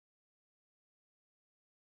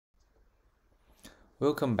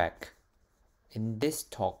Welcome back. In this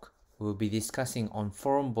talk, we'll be discussing on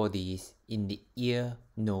foreign bodies in the ear,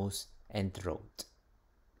 nose, and throat.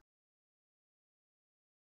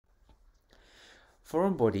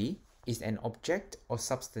 Foreign body is an object or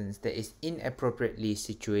substance that is inappropriately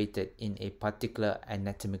situated in a particular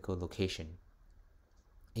anatomical location.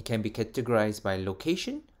 It can be categorized by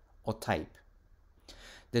location or type.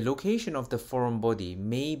 The location of the foreign body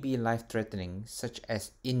may be life-threatening, such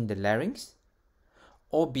as in the larynx,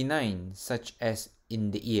 or benign, such as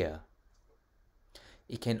in the ear.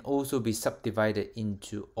 It can also be subdivided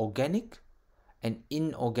into organic and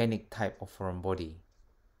inorganic type of foreign body.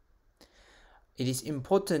 It is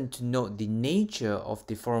important to note the nature of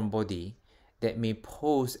the foreign body that may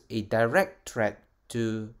pose a direct threat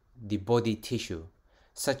to the body tissue,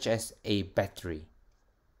 such as a battery.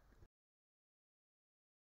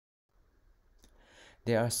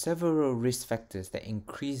 There are several risk factors that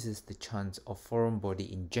increases the chance of foreign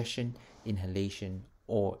body ingestion, inhalation,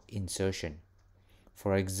 or insertion.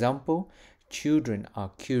 For example, children are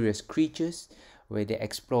curious creatures where they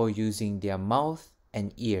explore using their mouth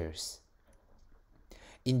and ears.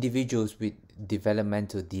 Individuals with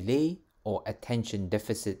developmental delay or attention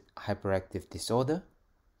deficit hyperactive disorder,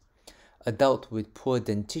 adults with poor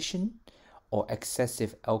dentition or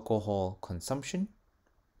excessive alcohol consumption,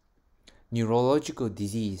 neurological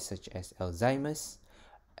disease such as Alzheimer's,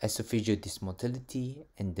 esophageal dysmotility,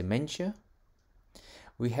 and dementia.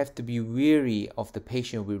 We have to be wary of the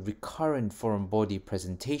patient with recurrent foreign body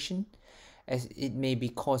presentation, as it may be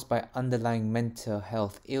caused by underlying mental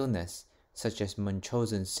health illness such as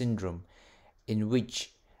Munchausen syndrome, in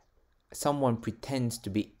which someone pretends to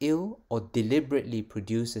be ill or deliberately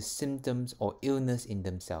produces symptoms or illness in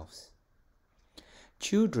themselves.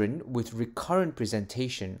 Children with recurrent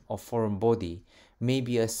presentation of foreign body may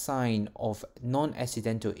be a sign of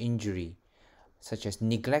non-accidental injury, such as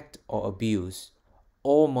neglect or abuse,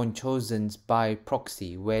 or Munchausen's by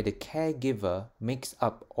proxy, where the caregiver makes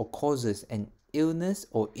up or causes an illness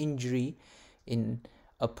or injury in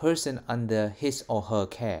a person under his or her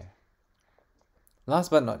care. Last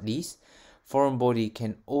but not least, foreign body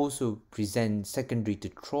can also present secondary to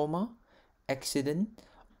trauma, accident,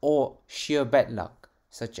 or sheer bad luck,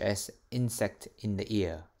 such as insect in the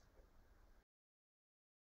ear.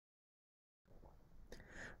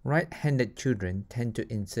 Right-handed children tend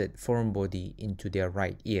to insert foreign body into their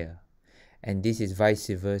right ear, and this is vice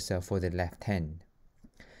versa for the left hand.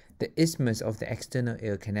 The isthmus of the external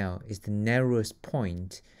ear canal is the narrowest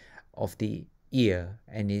point of the ear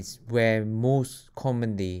and is where most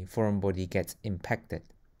commonly foreign body gets impacted.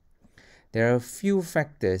 There are a few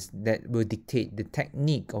factors that will dictate the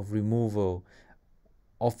technique of removal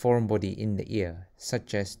of foreign body in the ear,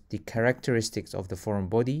 such as the characteristics of the foreign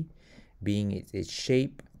body, being its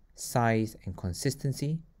shape, size, and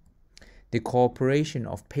consistency, the cooperation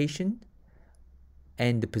of patient,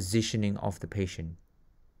 and the positioning of the patient.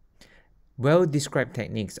 Well-described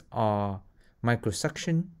techniques are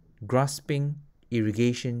microsuction, grasping,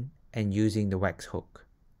 irrigation, and using the wax hook.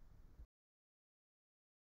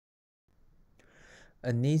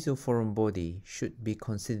 A nasal foreign body should be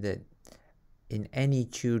considered in any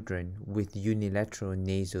children with unilateral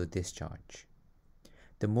nasal discharge.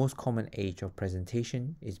 The most common age of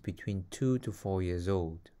presentation is between 2 to 4 years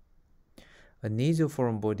old. A nasal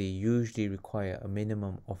foreign body usually requires a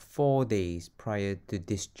minimum of 4 days prior to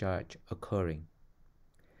discharge occurring.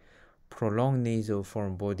 Prolonged nasal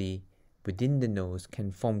foreign body within the nose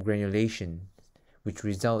can form granulation, which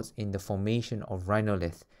results in the formation of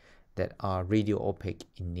rhinolith that are radio-opaque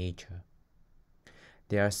in nature.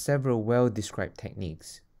 There are several well-described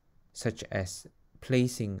techniques, such as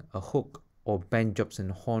placing a hook or Ben-Jobson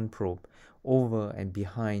horn probe over and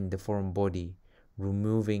behind the foreign body,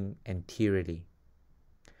 removing anteriorly.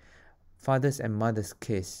 Fathers and mothers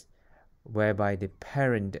kiss, whereby the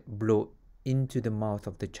parent blows into the mouth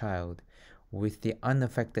of the child, with the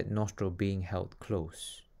unaffected nostril being held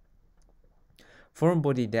close. Foreign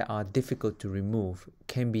body that are difficult to remove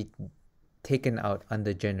can be taken out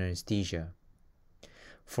under general anesthesia.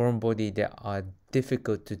 Foreign body that are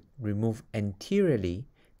difficult to remove anteriorly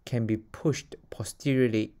can be pushed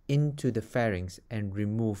posteriorly into the pharynx and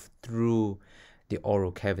removed through the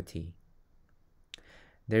oral cavity.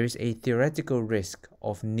 There is a theoretical risk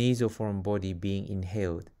of nasal foreign body being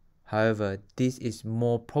inhaled. However, this is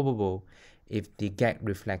more probable if the gag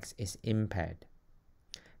reflex is impaired.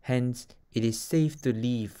 Hence, it is safe to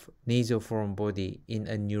leave nasal foreign body in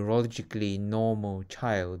a neurologically normal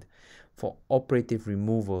child for operative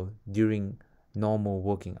removal during normal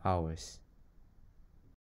working hours.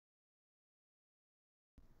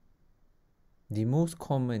 The most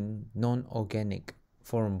common non-organic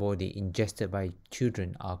foreign body ingested by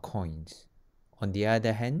children are coins. On the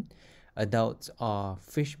other hand, adults are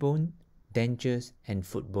fishbone, dentures, and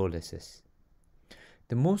food boluses.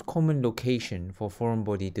 The most common location for foreign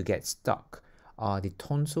body to get stuck are the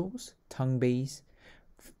tonsils, tongue base,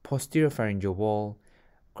 posterior pharyngeal wall,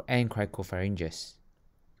 and cricopharyngeus.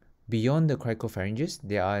 Beyond the cricopharyngeus,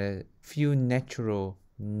 there are a few natural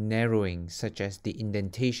narrowings such as the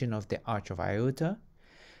indentation of the arch of aorta,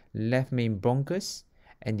 left main bronchus,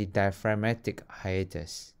 and the diaphragmatic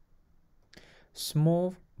hiatus.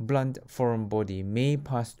 Small, blunt foreign body may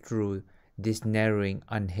pass through this narrowing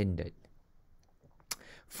unhindered.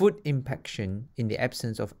 Food impaction in the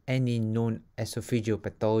absence of any known esophageal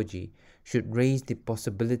pathology should raise the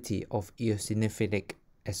possibility of eosinophilic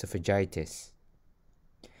esophagitis.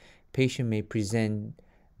 Patient may present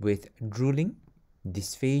with drooling,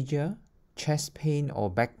 dysphagia, chest pain or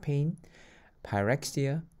back pain,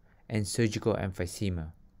 pyrexia, and surgical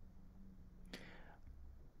emphysema.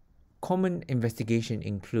 Common investigation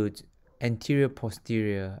includes anterior,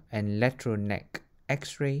 posterior, and lateral neck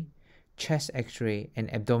X-ray, chest X-ray,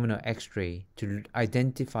 and abdominal X-ray to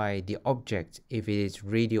identify the object if it is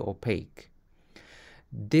radio-opaque.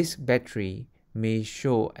 This battery may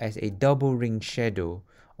show as a double ring shadow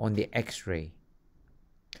on the X-ray.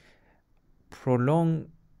 Prolonged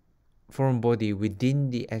foreign body within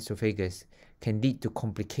the esophagus can lead to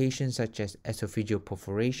complications such as esophageal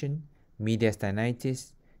perforation,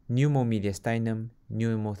 mediastinitis, pneumomediastinum,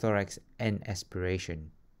 pneumothorax, and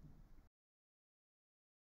aspiration.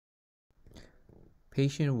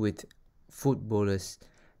 Patient with food bolus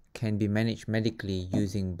can be managed medically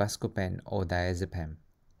using Buscopan or diazepam.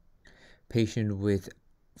 Patients with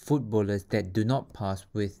food bolus that do not pass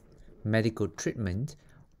with medical treatment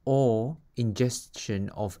or ingestion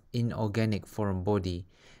of inorganic foreign body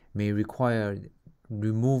may require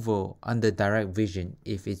removal under direct vision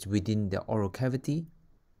if it's within the oral cavity.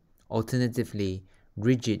 Alternatively,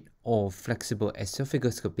 rigid or flexible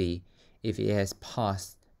esophagoscopy if it has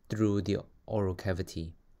passed through the oral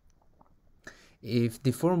cavity. If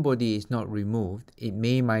the foreign body is not removed, it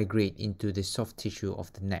may migrate into the soft tissue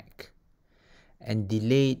of the neck, and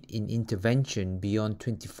delayed in intervention beyond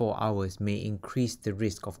 24 hours may increase the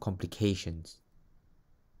risk of complications.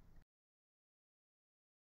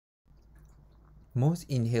 Most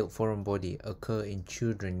inhaled foreign body occur in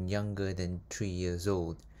children younger than 3 years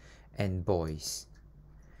old and boys.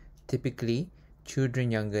 Typically,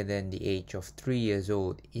 children younger than the age of 3 years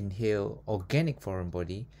old inhale organic foreign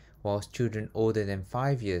body, whilst children older than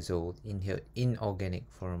 5 years old inhale inorganic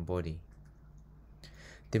foreign body.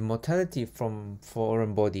 The mortality from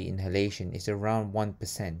foreign body inhalation is around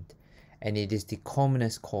 1%, and it is the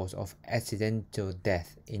commonest cause of accidental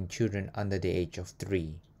death in children under the age of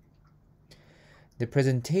 3. The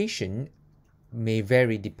presentation may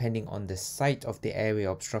vary depending on the site of the airway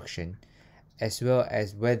obstruction, as well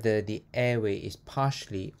as whether the airway is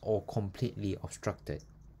partially or completely obstructed.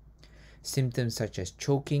 Symptoms such as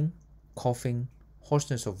choking, coughing,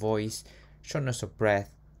 hoarseness of voice, shortness of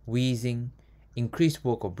breath, wheezing, increased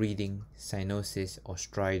work or breathing, cyanosis, or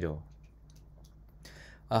stridor.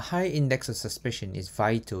 A high index of suspicion is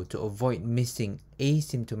vital to avoid missing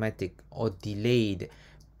asymptomatic or delayed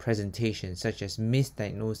presentation such as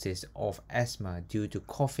misdiagnosis of asthma due to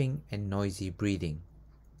coughing and noisy breathing.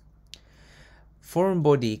 Foreign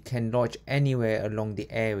body can lodge anywhere along the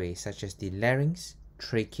airway such as the larynx,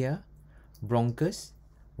 trachea, bronchus,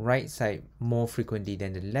 right side more frequently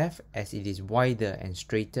than the left as it is wider and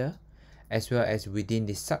straighter, as well as within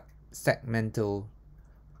the subsegmental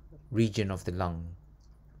region of the lung.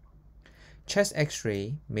 Chest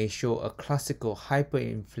X-ray may show a classical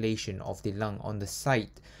hyperinflation of the lung on the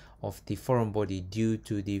site of the foreign body due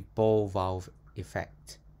to the ball valve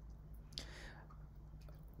effect.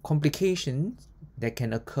 Complications that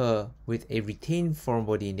can occur with a retained foreign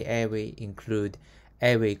body in the airway include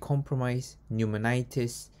airway compromise,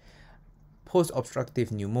 pneumonitis,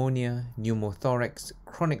 post-obstructive pneumonia, pneumothorax,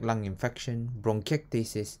 chronic lung infection,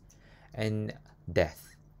 bronchiectasis, and death.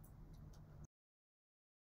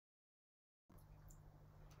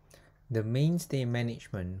 The mainstay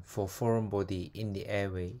management for foreign body in the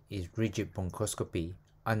airway is rigid bronchoscopy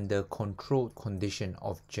under controlled condition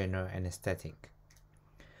of general anesthetic.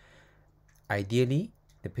 Ideally,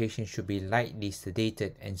 the patient should be lightly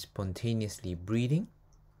sedated and spontaneously breathing.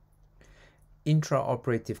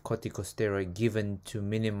 Intraoperative corticosteroid given to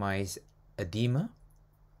minimize edema.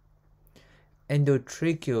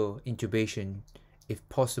 Endotracheal intubation, if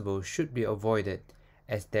possible, should be avoided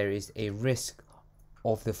as there is a risk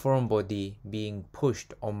of the foreign body being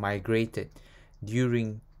pushed or migrated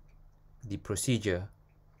during the procedure,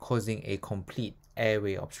 causing a complete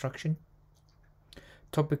airway obstruction.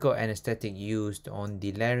 Topical anesthetic used on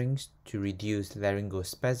the larynx to reduce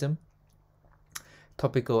laryngospasm.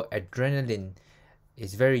 Topical adrenaline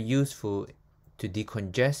is very useful to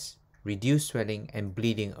decongest, reduce swelling and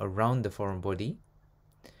bleeding around the foreign body.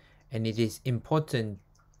 And it is important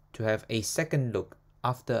to have a second look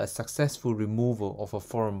after a successful removal of a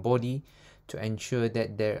foreign body to ensure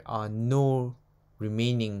that there are no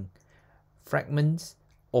remaining fragments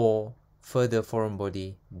or further foreign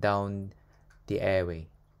body down the airway.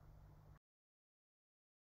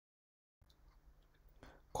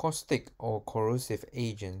 Caustic or corrosive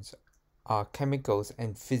agents are chemicals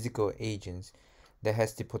and physical agents that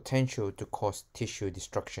has the potential to cause tissue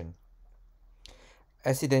destruction.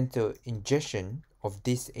 Accidental ingestion of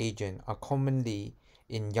this agent are commonly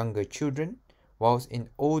in younger children, whilst in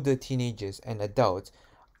older teenagers and adults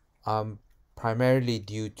are primarily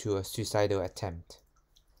due to a suicidal attempt.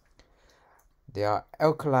 There are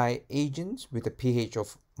alkali agents with a pH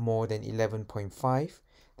of more than 11.5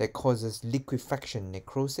 that causes liquefaction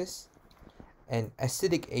necrosis, and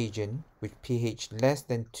acidic agent with pH less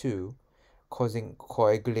than 2 causing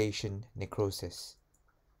coagulation necrosis.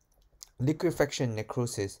 Liquefaction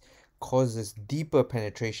necrosis causes deeper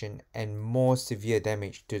penetration and more severe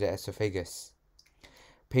damage to the esophagus.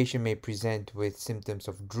 Patient may present with symptoms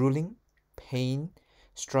of drooling, pain,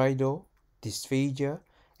 stridor, dysphagia,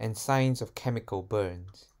 and signs of chemical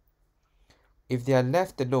burns. If they are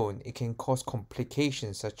left alone, it can cause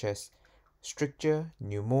complications such as stricture,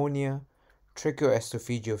 pneumonia,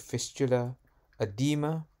 tracheoesophageal fistula,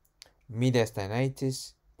 edema,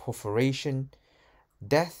 mediastinitis, perforation,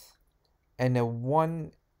 death, and a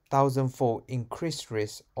 1,000-fold increased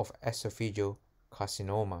risk of esophageal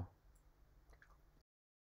carcinoma.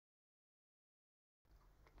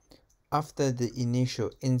 After the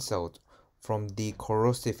initial insult from the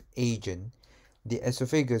corrosive agent, the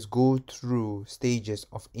esophagus goes through stages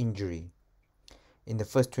of injury. In the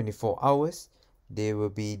first 24 hours, there will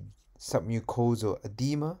be submucosal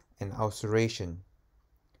edema and ulceration.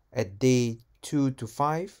 At day 2 to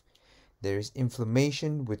 5, there is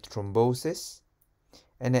inflammation with thrombosis,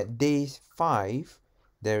 and at day 5,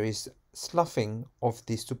 there is sloughing of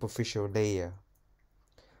the superficial layer.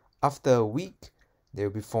 After a week, there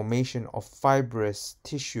will be formation of fibrous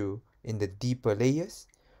tissue in the deeper layers,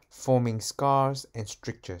 forming scars and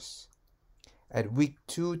strictures. At week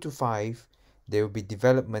 2 to 5, there will be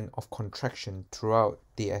development of contraction throughout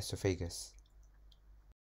the esophagus.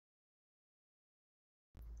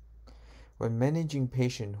 When managing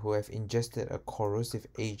patients who have ingested a corrosive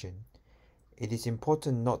agent, it is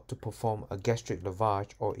important not to perform a gastric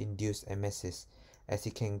lavage or induce emesis, as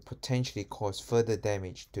it can potentially cause further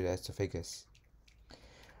damage to the esophagus.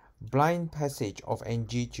 Blind passage of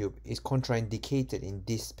NG tube is contraindicated in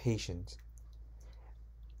these patients.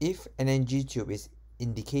 If an NG tube is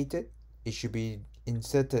indicated, it should be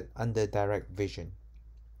inserted under direct vision.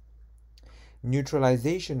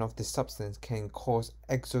 Neutralization of the substance can cause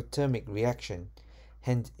exothermic reaction,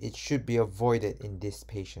 hence it should be avoided in this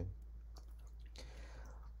patient.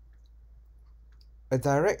 A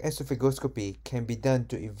direct esophagoscopy can be done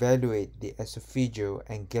to evaluate the esophageal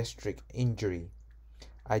and gastric injury.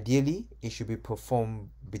 Ideally, it should be performed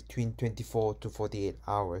between 24 to 48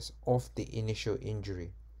 hours of the initial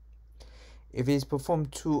injury. If it is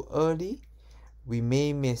performed too early, we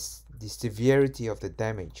may miss the severity of the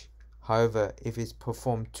damage. However, if it's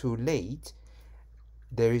performed too late,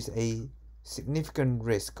 there is a significant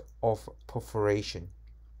risk of perforation.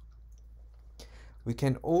 We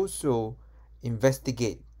can also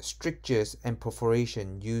investigate strictures and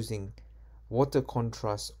perforation using water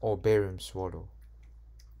contrast or barium swallow.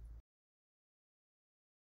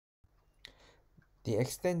 The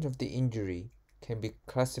extent of the injury can be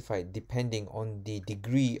classified depending on the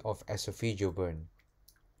degree of esophageal burn.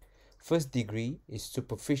 First degree is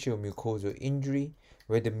superficial mucosal injury,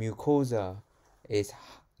 where the mucosa is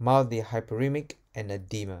mildly hyperemic and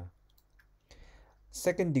edema.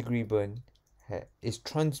 Second degree burn is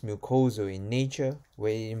transmucosal in nature,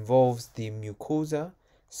 where it involves the mucosa,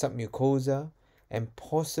 submucosa, and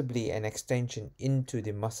possibly an extension into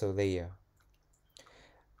the muscle layer.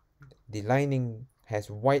 The lining has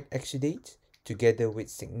white exudate together with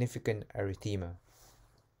significant erythema.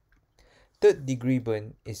 Third degree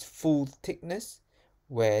burn is full thickness,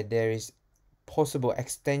 where there is possible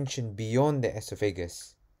extension beyond the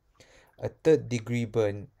esophagus. A third degree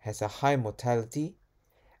burn has a high mortality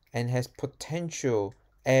and has potential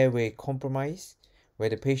airway compromise, where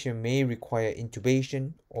the patient may require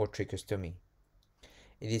intubation or tracheostomy.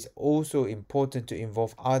 It is also important to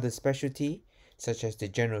involve other specialty, such as the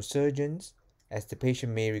general surgeons, as the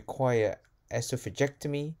patient may require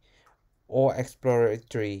esophagectomy or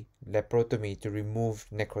exploratory laparotomy to remove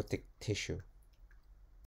necrotic tissue.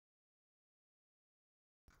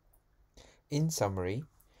 In summary,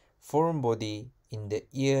 foreign body in the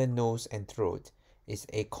ear, nose and throat is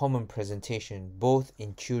a common presentation both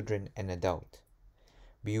in children and adults.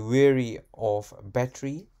 Be wary of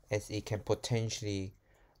battery as it can potentially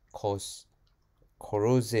cause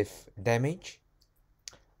corrosive damage.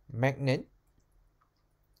 Magnet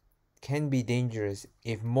can be dangerous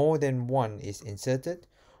if more than one is inserted,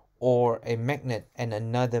 or a magnet and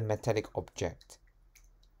another metallic object.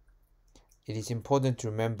 It is important to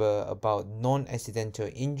remember about non-accidental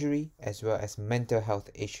injury as well as mental health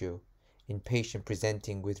issue in patients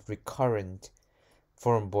presenting with recurrent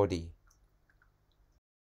foreign body.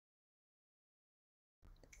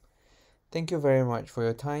 Thank you very much for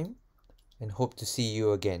your time and hope to see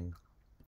you again.